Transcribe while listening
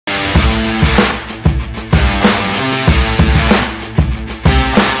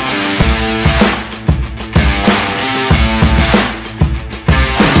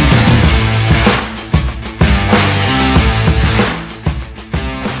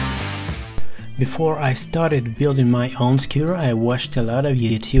Before I started building my own scooter, I watched a lot of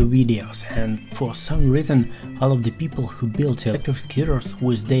YouTube videos, and for some reason all of the people who build electric scooters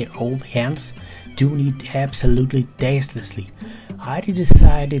with their own hands do it absolutely tastelessly. I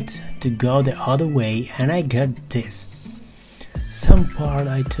decided to go the other way and I got this. Some part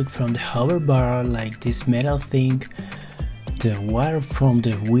I took from the hoverboard, like this metal thing. The wire from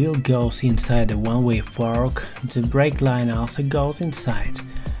the wheel goes inside the one-way fork, the brake line also goes inside.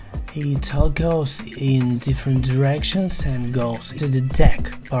 It all goes in different directions and goes to the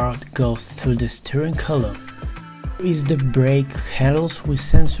deck. Part goes through the steering column. Is the brake handles with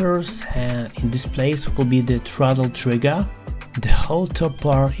sensors, and in this place will be the throttle trigger. The whole top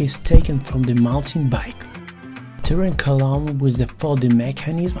part is taken from the mountain bike. Steering column with the folding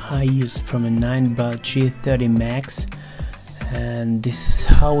mechanism I used from a 9-bot G30 Max, and this is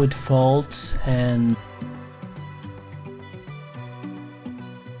how it folds, and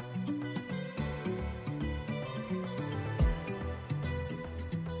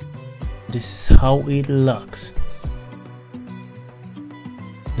this is how it looks.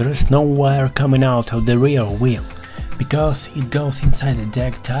 There is no wire coming out of the rear wheel, because it goes inside the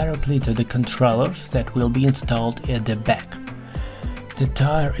deck directly to the controllers that will be installed at the back. The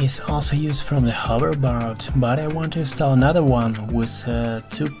tire is also used from the hoverboard, but I want to install another one with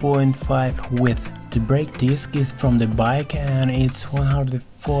 2.5 width. The brake disc is from the bike and it's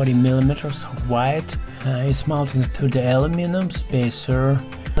 140mm wide. It's mounted through the aluminum spacer.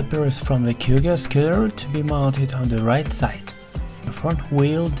 The caliper is from the Cougar scooter to be mounted on the right side. The front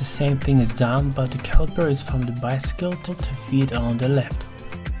wheel, the same thing is done, but the caliper is from the bicycle to fit on the left.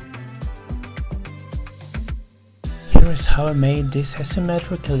 Here is how I made this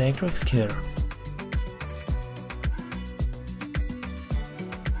asymmetric electric scooter.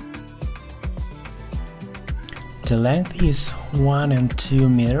 The length is 1 and 2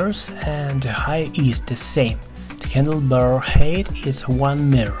 meters and the height is the same. The handlebar height is 1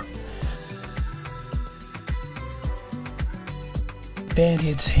 meter.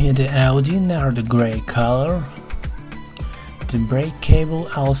 Painted in the ordinary gray color. The brake cable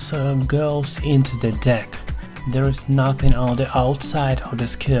also goes into the deck. There is nothing on the outside of the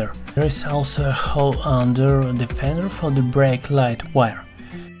scooter. There is also a hole under the fender for the brake light wire.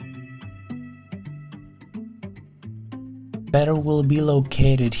 The pedal will be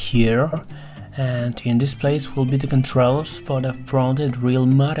located here, and in this place will be the controllers for the front and rear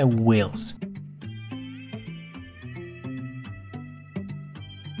motor wheels.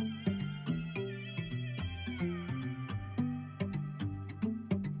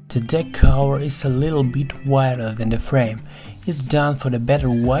 The deck cover is a little bit wider than the frame. It's done for the better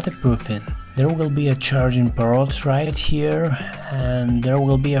waterproofing. There will be a charging port right here, and there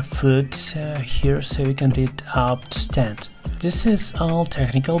will be a foot here so you can get up to stand. This is all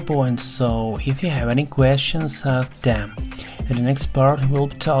technical points, so if you have any questions, ask them. In the next part we'll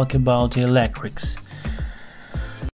talk about the electrics.